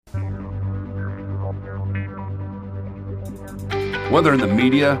Whether in the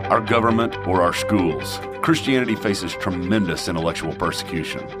media, our government, or our schools, Christianity faces tremendous intellectual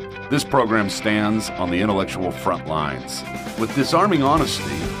persecution. This program stands on the intellectual front lines. With disarming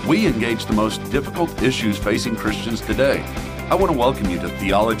honesty, we engage the most difficult issues facing Christians today. I want to welcome you to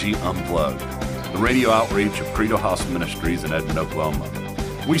Theology Unplugged, the radio outreach of Credo House Ministries in Edmond, Oklahoma.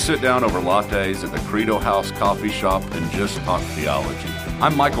 We sit down over lattes at the Credo House coffee shop and just talk theology.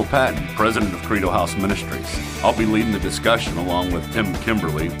 I'm Michael Patton, president of Credo House Ministries. I'll be leading the discussion along with Tim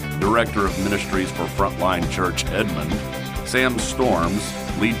Kimberly, director of ministries for Frontline Church Edmond, Sam Storms,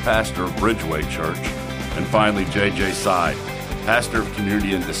 lead pastor of Bridgeway Church, and finally J.J. Side, pastor of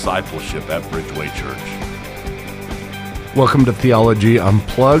community and discipleship at Bridgeway Church. Welcome to Theology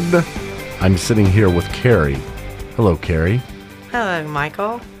Unplugged. I'm sitting here with Carrie. Hello, Carrie. Hello,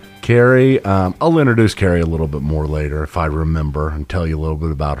 Michael. Carrie, I'll introduce Carrie a little bit more later if I remember and tell you a little bit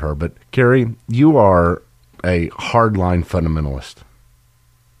about her. But Carrie, you are a hardline fundamentalist.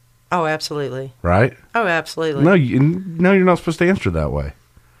 Oh, absolutely. Right? Oh, absolutely. No, you're not supposed to answer that way.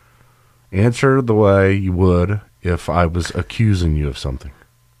 Answer the way you would if I was accusing you of something.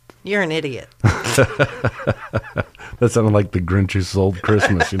 You're an idiot. That sounded like the Grinch who sold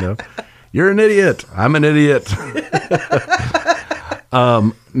Christmas, you know. You're an idiot. I'm an idiot.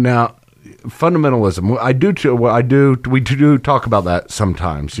 Now, fundamentalism, we do talk about that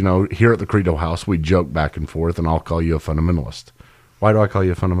sometimes. You know, here at the Credo House, we joke back and forth, and I'll call you a fundamentalist. Why do I call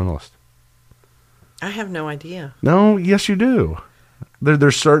you a fundamentalist? I have no idea. No, yes, you do.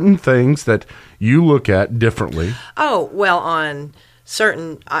 There's certain things that you look at differently. Oh, well, on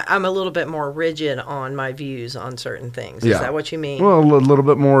certain, I'm a little bit more rigid on my views on certain things. Is that what you mean? Well, a little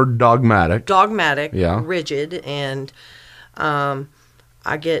bit more dogmatic. Rigid, and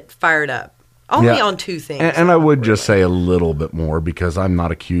I get fired up. Only on two things. And I would just say a little bit more because I'm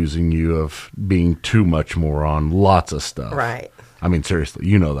not accusing you of being too much more on lots of stuff. Right. I mean, seriously,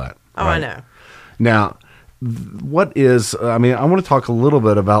 you know that. Oh, right? I know. Now, I want to talk a little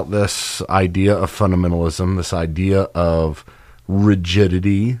bit about this idea of fundamentalism, this idea of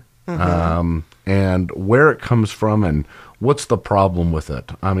rigidity, and where it comes from and what's the problem with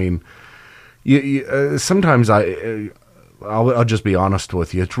it. I mean, sometimes I'll just be honest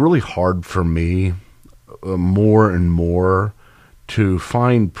with you. It's really hard for me more and more to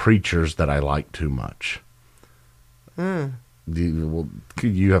find preachers that I like too much. You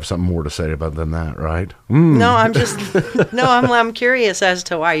have something more to say about than that, right? No, I'm curious as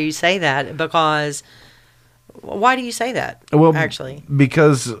to why you say that, because why do you say that? Well, actually,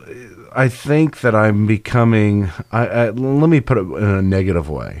 because I think that I'm becoming, let me put it in a negative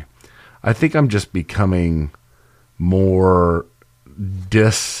way. I think I'm just becoming more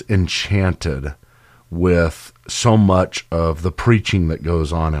disenchanted with so much of the preaching that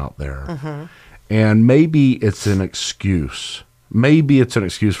goes on out there. And maybe it's an excuse. Maybe it's an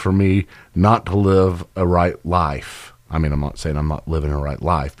excuse for me not to live a right life. I mean, I'm not saying I'm not living a right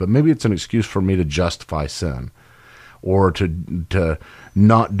life, but maybe it's an excuse for me to justify sin or to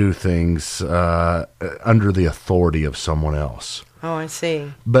not do things under the authority of someone else. Oh, I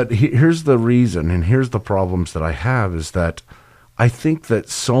see. But here's the reason, and here's the problems that I have, is that I think that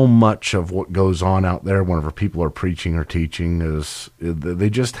so much of what goes on out there whenever people are preaching or teaching is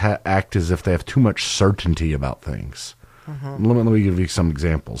they just act as if they have too much certainty about things. Let me give you some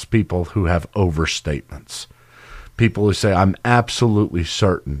examples. People who have overstatements. People who say, I'm absolutely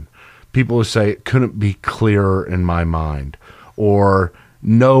certain. People who say, it couldn't be clearer in my mind. Or,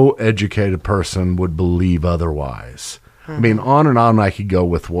 no educated person would believe otherwise. I mean, on and on I could go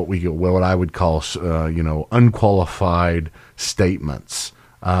with what I would call, unqualified statements,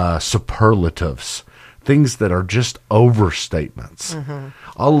 superlatives, things that are just overstatements.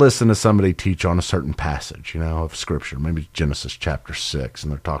 I'll listen to somebody teach on a certain passage, of Scripture, maybe Genesis chapter 6,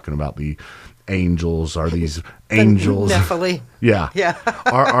 and they're talking about the angels. Are these angels? Nephilim. Yeah.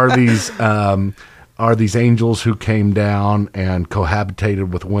 Are these angels who came down and cohabitated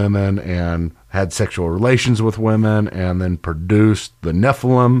with women and had sexual relations with women and then produced the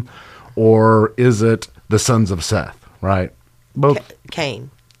Nephilim, or is it the sons of Seth, right? Both.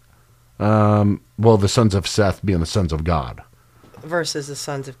 Cain. Well, the sons of Seth being the sons of God. Versus the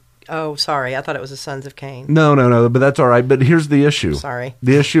sons of... Oh, sorry. I thought it was the sons of Cain. No, but that's all right. But here's the issue. Sorry.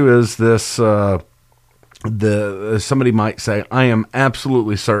 The issue is this... somebody might say, I am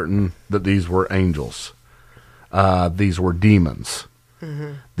absolutely certain that these were angels. These were demons.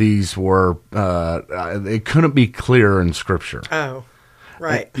 These were, it couldn't be clearer in Scripture. Oh,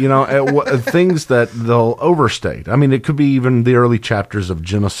 right. Things that they'll overstate. I mean, it could be even the early chapters of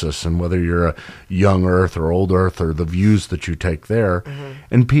Genesis, and whether you're a young earth or old earth or the views that you take there,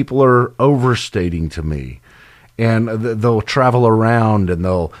 and people are overstating to me. And they'll travel around and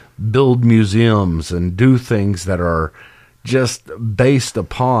they'll build museums and do things that are just based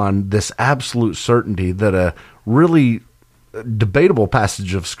upon this absolute certainty that a really debatable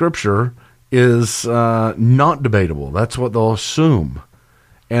passage of Scripture is not debatable. That's what they'll assume.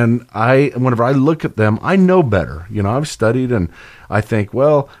 And whenever I look at them, I know better. I've studied and I think,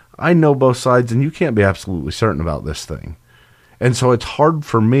 well, I know both sides and you can't be absolutely certain about this thing. And so it's hard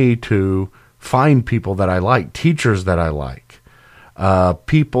for me to find people that I like, teachers that I like,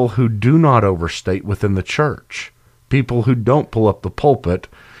 people who do not overstate within the church, people who don't pull up the pulpit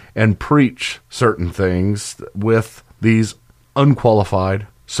and preach certain things with these unqualified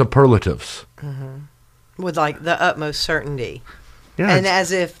superlatives. Mm-hmm. With like the utmost certainty. Yeah, and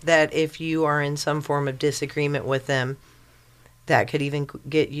as if you are in some form of disagreement with them, that could even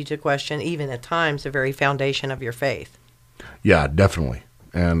get you to question, even at times, the very foundation of your faith. Yeah, definitely.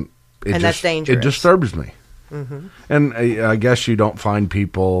 And that's dangerous. It disturbs me. Mm-hmm. And I guess you don't find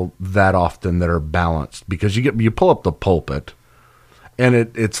people that often that are balanced, because you pull up the pulpit and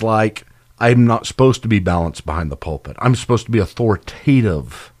it's like, I'm not supposed to be balanced behind the pulpit. I'm supposed to be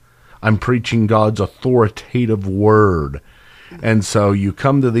authoritative. I'm preaching God's authoritative word. And so you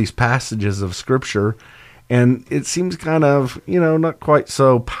come to these passages of Scripture and it seems kind of, not quite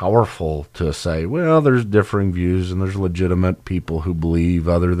so powerful to say, well, there's differing views and there's legitimate people who believe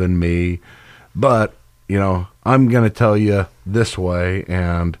other than me. But, I'm going to tell you this way.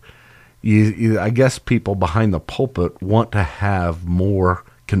 And I guess people behind the pulpit want to have more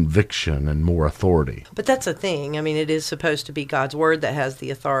conviction and more authority. But that's the thing. I mean, it is supposed to be God's word that has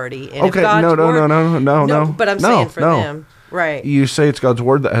the authority. And okay, if God's no. But I'm saying for them, right. You say it's God's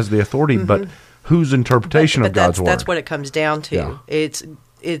word that has the authority, mm-hmm. but whose interpretation of God's word? That's what it comes down to. Yeah.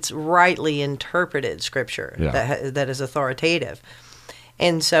 It's rightly interpreted Scripture that is authoritative.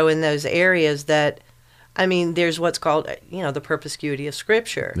 And so in those areas there's what's called, the perspicuity of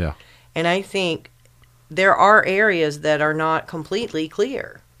Scripture. Yeah. And I think there are areas that are not completely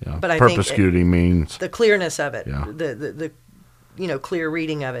clear. Yeah. But I perspicuity think means the clearness of it, yeah. the clear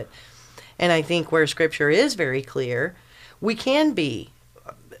reading of it. And I think where Scripture is very clear, we can be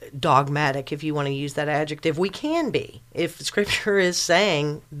dogmatic, if you want to use that adjective. We can be. If Scripture is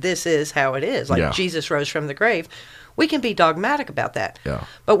saying this is how it is, like Jesus rose from the grave, we can be dogmatic about that. Yeah.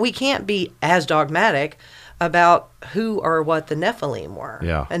 But we can't be as dogmatic about who or what the Nephilim were.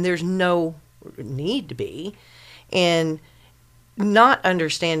 Yeah. And there's no need to be. And not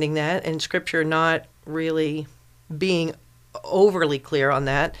understanding that, and Scripture not really being overly clear on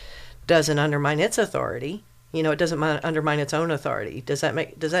that, doesn't undermine its authority. It doesn't undermine its own authority. Does that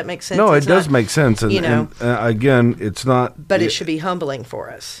make sense? No, it does make sense. And, again, it's not. But it should be humbling for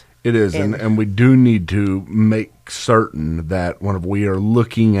us. It is, and we do need to make certain that when we are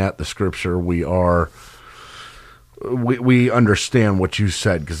looking at the Scripture, we understand what you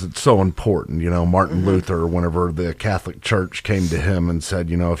said, because it's so important. Martin mm-hmm. Luther, whenever the Catholic Church came to him and said,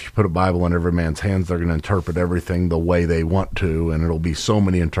 if you put a Bible in every man's hands, they're going to interpret everything the way they want to, and it'll be so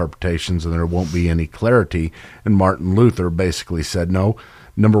many interpretations and there won't be any clarity. And Martin Luther basically said, no,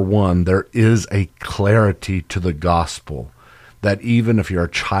 number one, there is a clarity to the gospel, that even if you're a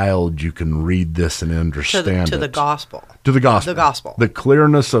child, you can read this and understand to the gospel. To the gospel. The gospel. The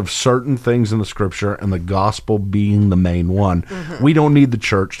clearness of certain things in the Scripture, and the gospel being the main one. Mm-hmm. We don't need the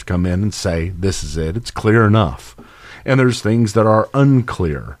church to come in and say, this is it. It's clear enough. And there's things that are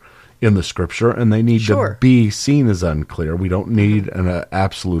unclear in the Scripture, and they need to be seen as unclear. We don't need an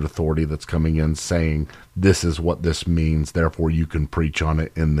absolute authority that's coming in saying, this is what this means, therefore you can preach on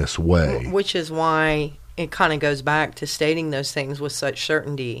it in this way. Which is why it kind of goes back to stating those things with such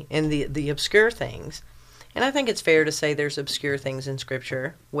certainty, and the obscure things. And I think it's fair to say there's obscure things in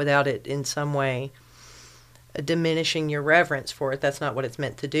Scripture without it in some way diminishing your reverence for it. That's not what it's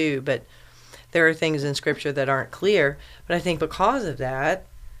meant to do. But there are things in Scripture that aren't clear. But I think because of that,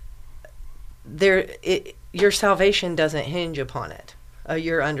 your salvation doesn't hinge upon it,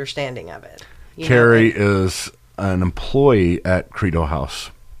 your understanding of it. Carrie is an employee at Credo House.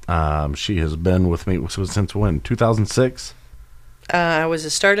 She has been with me since when? 2006? I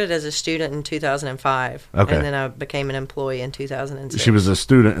started as a student in 2005, okay. And then I became an employee in 2006. She was a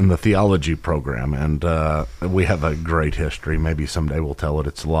student in the theology program, and we have a great history. Maybe someday we'll tell it.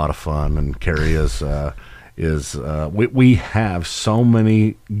 It's a lot of fun, and Carrie we have so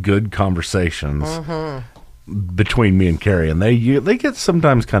many good conversations mm-hmm. between me and Carrie, and they get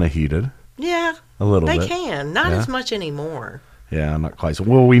sometimes kind of heated. Yeah, a little bit. They can, not as much anymore. Yeah, not quite so.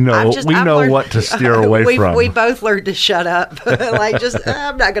 Well, we know learned, what to steer away from. We both learned to shut up.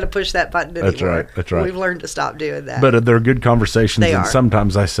 I'm not going to push that button anymore. That's right. We've learned to stop doing that. But they're good conversations, and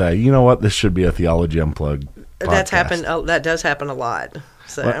sometimes I say, you know what, this should be a Theology Unplugged That's podcast. happened. That does happen a lot.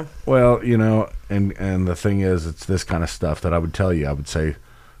 So Well, and the thing is, it's this kind of stuff that I would tell you. I would say,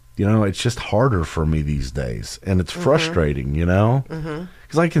 it's just harder for me these days, and it's frustrating,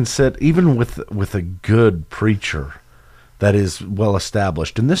 because I can sit even with a good preacher that is well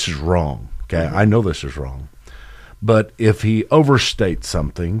established, and this is wrong. Okay, I know this is wrong, but if he overstates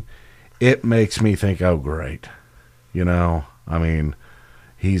something, it makes me think, oh, great,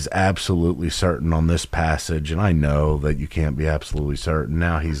 he's absolutely certain on this passage, and I know that you can't be absolutely certain.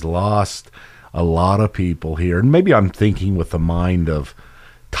 Now he's lost a lot of people here, and maybe I'm thinking with the mind of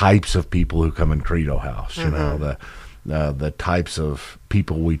types of people who come in Credo House, the types of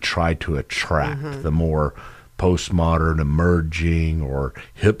people we try to attract, the more postmodern, emerging, or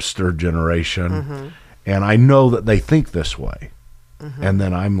hipster generation. And I know that they think this way. And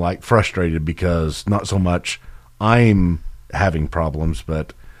then I'm like frustrated because not so much I'm having problems,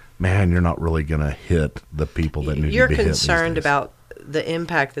 but man, you're not really going to hit the people that need to be hit. You're these concerned days. about the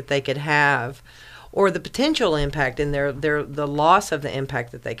impact that they could have, or the potential impact, and the loss of the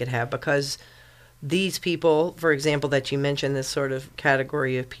impact that they could have, because these people, for example, that you mentioned, this sort of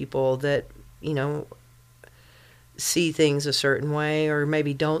category of people that see things a certain way, or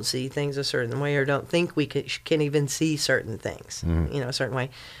maybe don't see things a certain way, or don't think we can even see certain things a certain way,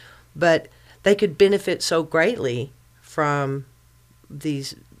 but they could benefit so greatly from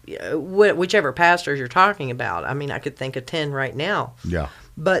these whichever pastors you're talking about. I mean, I could think of 10 right now. Yeah.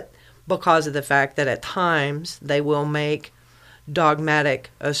 But because of the fact that at times they will make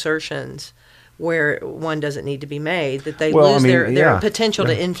dogmatic assertions where one doesn't need to be made, that they lose their potential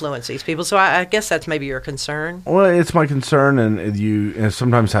to influence these people. So I guess that's maybe your concern. Well, it's my concern, and you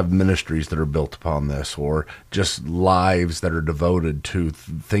sometimes have ministries that are built upon this, or just lives that are devoted to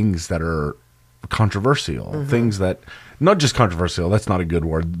things that are controversial, things that, not just controversial, that's not a good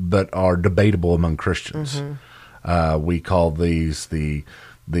word, but are debatable among Christians. We call these the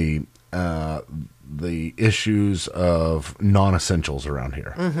issues of non-essentials around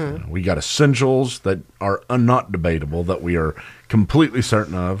here. We got essentials that are not debatable, that we are completely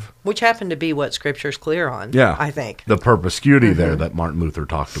certain of. Which happen to be what Scripture's clear on, I think. The perspicuity there that Martin Luther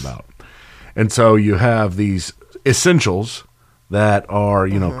talked about. And so you have these essentials that are,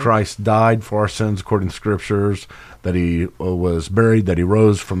 Christ died for our sins according to Scriptures, that he was buried, that he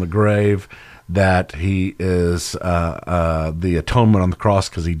rose from the grave, that he is the atonement on the cross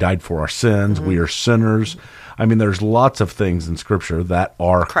because he died for our sins. We are sinners. I mean, there's lots of things in Scripture that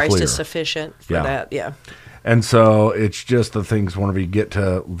are Christ clear. is sufficient for that, And so it's just the things whenever you get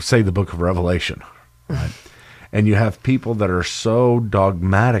to, say, the book of Revelation, right? And you have people that are so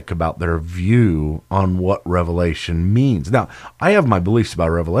dogmatic about their view on what Revelation means. Now, I have my beliefs about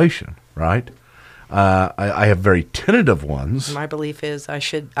Revelation, right? I have very tentative ones. My belief is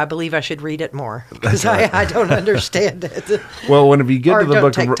I believe I should read it more, because I don't understand it. Well, whenever you get to the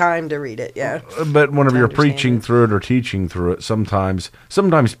book, take time to read it. But whenever you're preaching through it or teaching through it, sometimes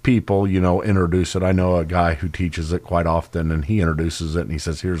people introduce it. I know a guy who teaches it quite often, and he introduces it and he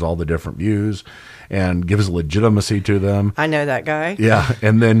says, "Here's all the different views," and gives legitimacy to them. I know that guy. Yeah,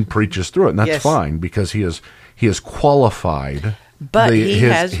 and then preaches through it, and that's fine, because he is qualified. But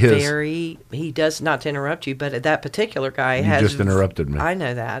he does, not to interrupt you, but that particular guy you just interrupted me. I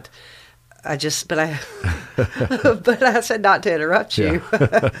know that. But I said not to interrupt you.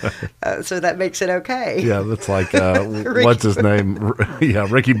 So that makes it okay. Yeah, that's like, what's his name? Yeah,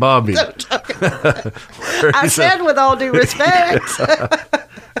 Ricky Bobby. I said with all due respect.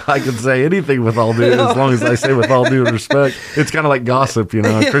 I can say anything with all due, as long as I say with all due respect. It's kind of like gossip,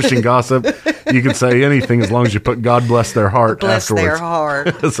 Christian gossip. You can say anything as long as you put "God bless their heart" afterwards. Their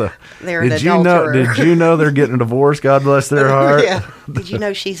heart. So, they're an adulterer. Did you know they're getting a divorce? God bless their heart. Yeah. Did you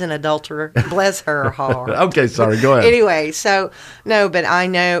know she's an adulterer? Bless her heart. Okay, sorry. Go ahead. Anyway, so no, but I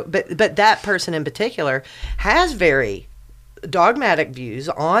know, but that person in particular has very dogmatic views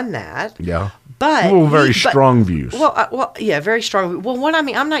on that. Yeah. But very strong views. Very strong. Well, what I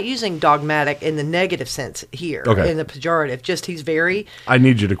mean, I'm not using dogmatic in the negative sense here, in the pejorative. Just he's very. I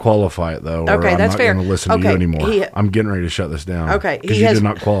need you to qualify it though. Okay, or that's fair. I'm not going to listen to you anymore. I'm getting ready to shut this down. Okay, because you did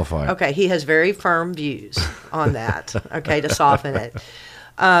not qualify it. Okay, he has very firm views on that. Okay, to soften it.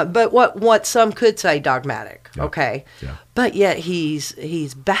 But what some could say dogmatic. Yeah. Okay, but yet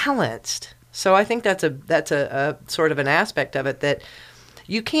he's balanced. So I think that's a sort of an aspect of it that.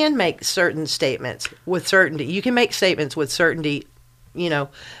 You can make certain statements with certainty. You can make statements with certainty,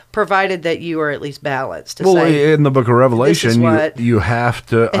 provided that you are at least balanced. In the book of Revelation, you have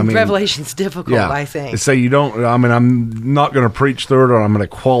to. Revelation's difficult, I think. Say you don't. I'm not going to preach through it, or I'm going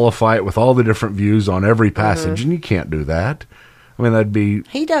to qualify it with all the different views on every passage, and you can't do that. I mean,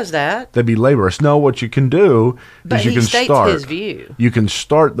 He does that. that'd be laborious. No, what you can do But is you he can states start. his view. You can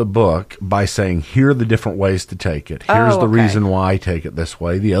start the book by saying, here are the different ways to take it. Here's the okay. reason why I take it this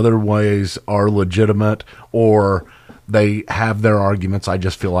way. The other ways are legitimate, or they have their arguments. I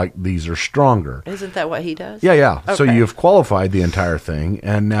just feel like these are stronger. Isn't that what he does? Yeah. So Okay. you've qualified the entire thing,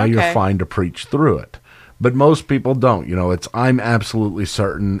 and now you're Okay. fine to preach through it. But most people don't. I'm absolutely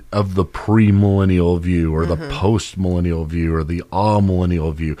certain of the premillennial view or the post-millennial view or the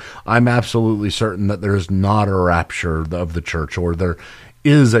all-millennial view. I'm absolutely certain that there is not a rapture of the church, or there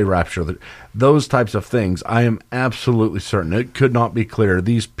is a rapture. Those types of things, I am absolutely certain. It could not be clearer.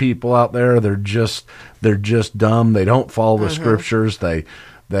 These people out there, they're just dumb. They don't follow the scriptures.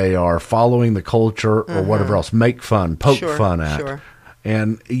 They are following the culture or whatever else. Make fun, poke Sure, fun at. sure.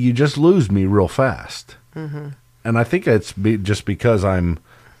 And you just lose me real fast. And I think it's just because I'm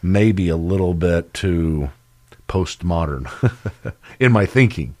maybe a little bit too postmodern in my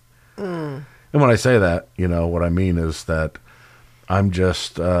thinking. And when I say that, what I mean is that I'm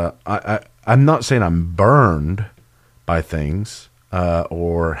just, I'm not saying I'm burned by things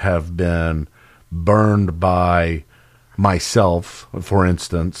or have been burned by myself. For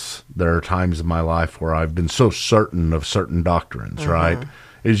instance, there are times in my life where I've been so certain of certain doctrines, right?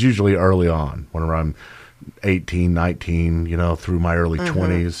 It's usually early on, whenever I'm 18, 19, through my early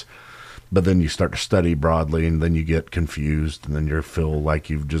 20s. But then you start to study broadly, and then you get confused, and then you feel like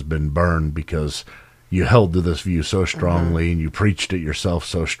you've just been burned because you held to this view so strongly, and you preached it yourself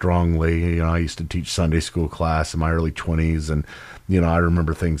so strongly. I used to teach Sunday school class in my early 20s, and I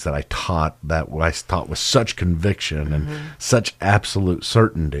remember things that I taught with such conviction and such absolute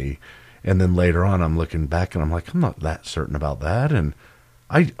certainty. And then later on, I'm looking back, and I'm like, I'm not that certain about that, and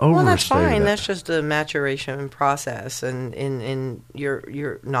I overstated Well, that's fine. it. That's just a maturation process, and in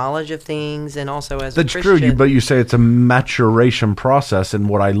your knowledge of things, and also as That's a true, Christian. but you say it's a maturation process, and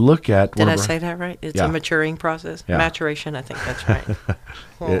what I look at... Did I say that right? It's Yeah. a maturing process? Yeah. Maturation, I think that's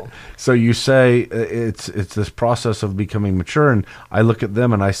right. So you say it's this process of becoming mature, and I look at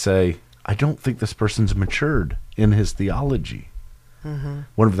them and I say, I don't think this person's matured in his theology.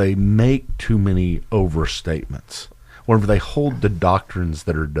 Whenever they make too many overstatements, whenever they hold to doctrines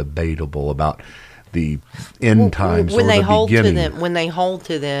that are debatable about the end times when or they the hold beginning. to them, when they hold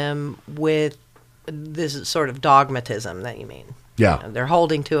to them with this sort of dogmatism that you mean. Yeah. They're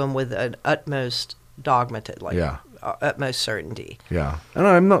holding to them with an utmost dogmatism, like Yeah. utmost certainty. Yeah. And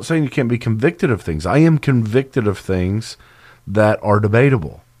I'm not saying you can't be convicted of things. I am convicted of things that are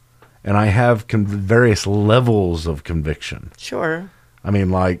debatable. And I have various levels of conviction. Sure. I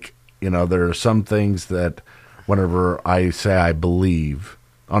mean, there are some things that whenever I say I believe,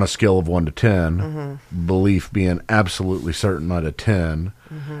 on a scale of 1 to 10, belief being absolutely certain at a 10,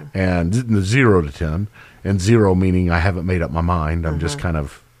 and 0 to 10, and 0 meaning I haven't made up my mind. I'm just kind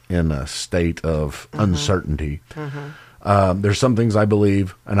of in a state of uncertainty. There's some things I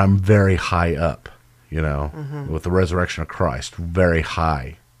believe, and I'm very high up, with the resurrection of Christ, very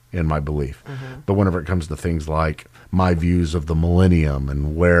high in my belief. But whenever it comes to things like my views of the millennium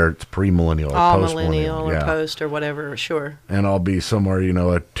and where it's premillennial or All postmillennial, millennial or post or whatever, sure. and I'll be somewhere,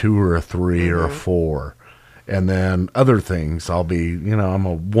 a 2 or a 3 or a 4. And then other things I'll be, I'm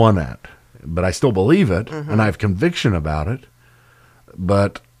a 1 at. But I still believe it, and I have conviction about it.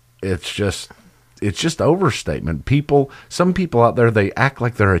 But it's just overstatement. Some people out there, they act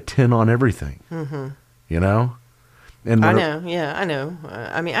like they're a 10 on everything. And I know, yeah, I know.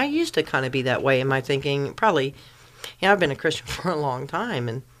 I mean, I used to kind of be that way in my thinking. Probably, I've been a Christian for a long time,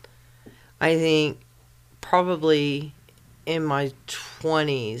 and I think probably in my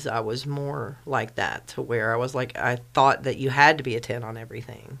 20s I was more like that, to where I was like, I thought that you had to be a 10 on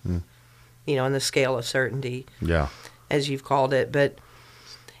everything, in the scale of certainty, yeah, as you've called it. But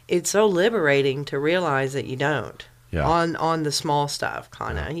it's so liberating to realize that you don't. Yeah. On the small stuff,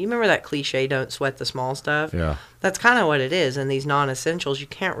 kind of. You remember that cliche, don't sweat the small stuff? Yeah. That's kind of what it is. In these non-essentials, you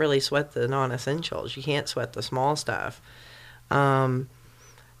can't really sweat the non-essentials. You can't sweat the small stuff. And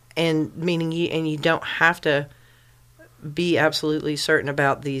meaning you don't have to be absolutely certain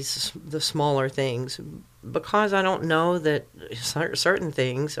about the smaller things, because I don't know that certain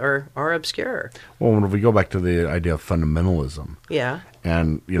things are obscure. Well, when we go back to the idea of fundamentalism, Yeah.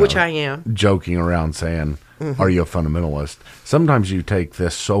 and Which I am. joking around saying, are you a fundamentalist? Sometimes you take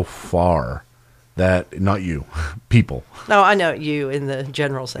this so far that, not you, people. No, I know you in the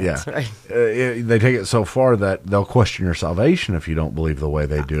general sense, right? They take it so far that they'll question your salvation if you don't believe the way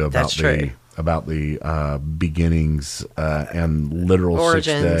they do about That's true. the beginnings and literal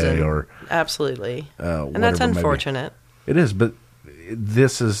Origins 6th day, and or absolutely, and whatever that's it may be. unfortunate. It is, but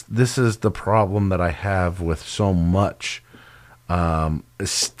this is the problem that I have with so much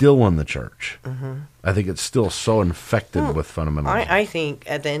is still in the church. Mm-hmm. I think it's still so infected with fundamentalism. I think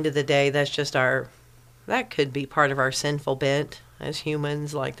at the end of the day, that's just that could be part of our sinful bent as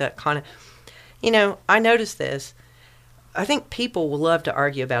humans, like that kind of, I noticed this. I think people will love to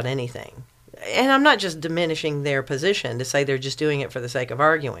argue about anything. And I'm not just diminishing their position to say they're just doing it for the sake of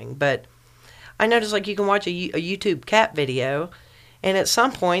arguing, but I noticed, like, you can watch a YouTube cat video, and at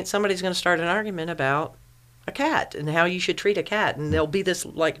some point somebody's going to start an argument about a cat and how you should treat a cat, and there'll be this,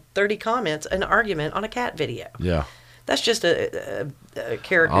 like, 30 comments, an argument on a cat video. Yeah. That's just a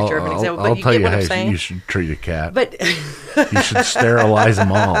caricature of an example, but you tell get you what I'm how saying? you should treat a cat. But you should sterilize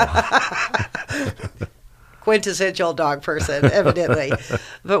them all. Quintessential dog person, evidently.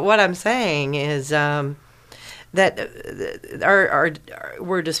 But what I'm saying is that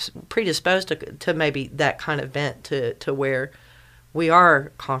we're just predisposed to maybe that kind of bent to where we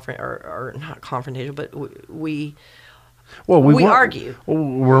are or not confrontational, but we argue.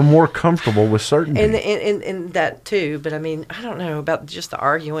 We're more comfortable with certainty. And that too, but I mean, I don't know about just the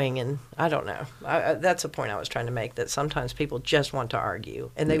arguing, and I don't know. That's a point I was trying to make, that sometimes people just want to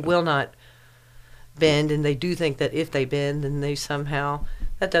argue, and they will not bend, and they do think that if they bend, then they somehow,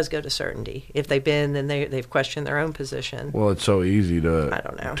 that does go to certainty. If they bend, then they've questioned their own position. Well, it's so easy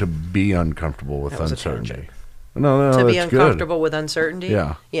to be uncomfortable with uncertainty. No, to be that's uncomfortable good. with uncertainty?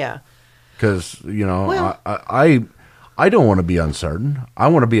 Yeah. Because, I don't want to be uncertain. I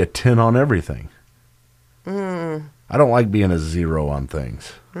want to be a 10 on everything. I don't like being a 0 on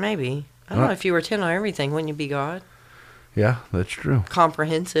things. Maybe. I don't know, if you were 10 on everything, wouldn't you be God? Yeah, that's true.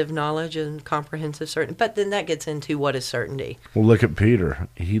 Comprehensive knowledge and comprehensive certainty. But then that gets into what is certainty. Well, look at Peter.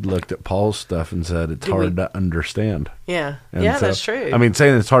 He looked at Paul's stuff and said it's hard to understand. Yeah. And That's true. I mean,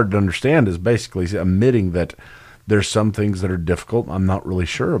 saying it's hard to understand is basically admitting that there's some things that are difficult I'm not really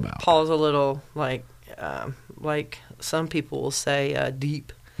sure about. Paul's a little like some people will say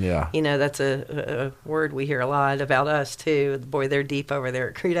deep. Yeah. That's a word we hear a lot about us too. Boy, they're deep over there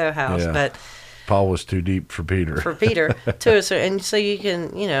at Credo House. Yeah. But Paul was too deep for Peter. too. And so you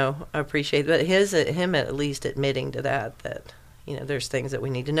can, appreciate, but him at least admitting to that there's things that we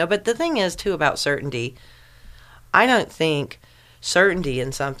need to know. But the thing is too about certainty, I don't think certainty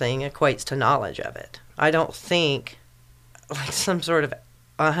in something equates to knowledge of it. I don't think like some sort of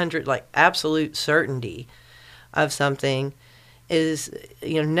 100 like absolute certainty of something is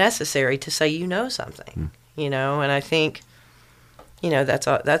necessary to say something. And I think that's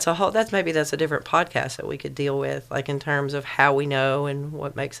a different podcast that we could deal with, like in terms of how we know and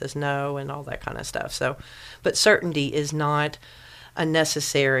what makes us know and all that kind of stuff. So, but certainty is not a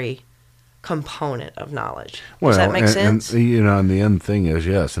necessary component of knowledge. Does that make sense? And the end thing is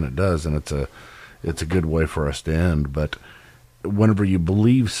yes, and it does, and it's a good way for us to end. But whenever you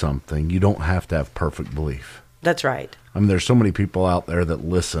believe something, you don't have to have perfect belief. That's right. I mean, there's so many people out there that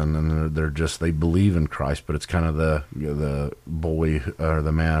listen and they believe in Christ, but it's kind of the boy or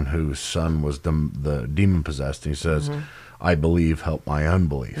the man whose son was the demon possessed, and he says, "I believe, help my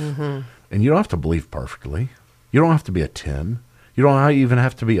unbelief." And you don't have to believe perfectly. You don't have to be a 10. You don't even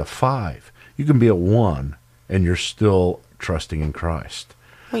have to be a 5. You can be a 1, and you're still trusting in Christ.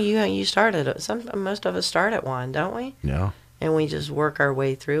 Well, you started. Most of us start at 1, don't we? Yeah. And we just work our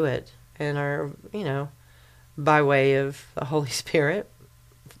way through it, and by way of the Holy Spirit,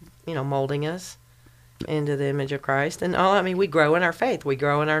 molding us into the image of Christ. And we grow in our faith. We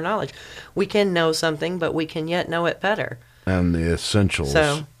grow in our knowledge. We can know something, but we can yet know it better. And the essentials,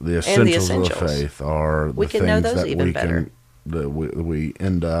 of the faith are the things that we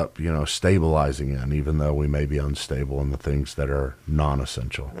end up, stabilizing in, even though we may be unstable in the things that are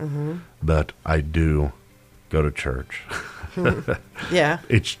non-essential. But I do go to church. Yeah.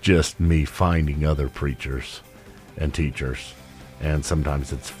 It's just me finding other preachers and teachers, and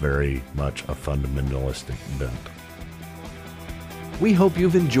sometimes it's very much a fundamentalistic bent. We hope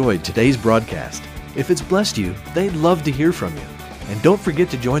you've enjoyed today's broadcast. If it's blessed you, they'd love to hear from you. And don't forget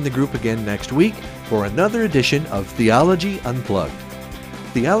to join the group again next week for another edition of Theology Unplugged.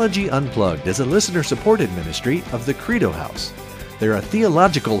 Theology Unplugged is a listener-supported ministry of the Credo House. They're a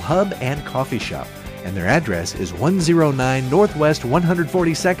theological hub and coffee shop, and their address is 109 Northwest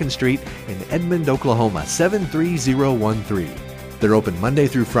 142nd Street in Edmond, Oklahoma, 73013. They're open Monday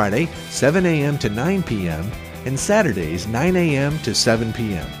through Friday, 7 a.m. to 9 p.m., and Saturdays, 9 a.m. to 7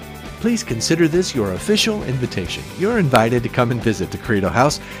 p.m. Please consider this your official invitation. You're invited to come and visit the Credo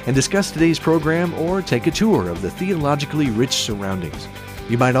House and discuss today's program or take a tour of the theologically rich surroundings.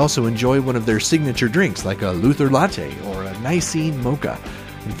 You might also enjoy one of their signature drinks like a Luther Latte or a Nicene Mocha.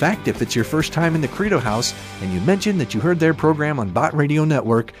 In fact, if it's your first time in the Credo House and you mention that you heard their program on Bott Radio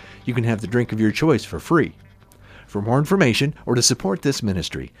Network, you can have the drink of your choice for free. For more information or to support this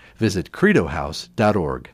ministry, visit credohouse.org.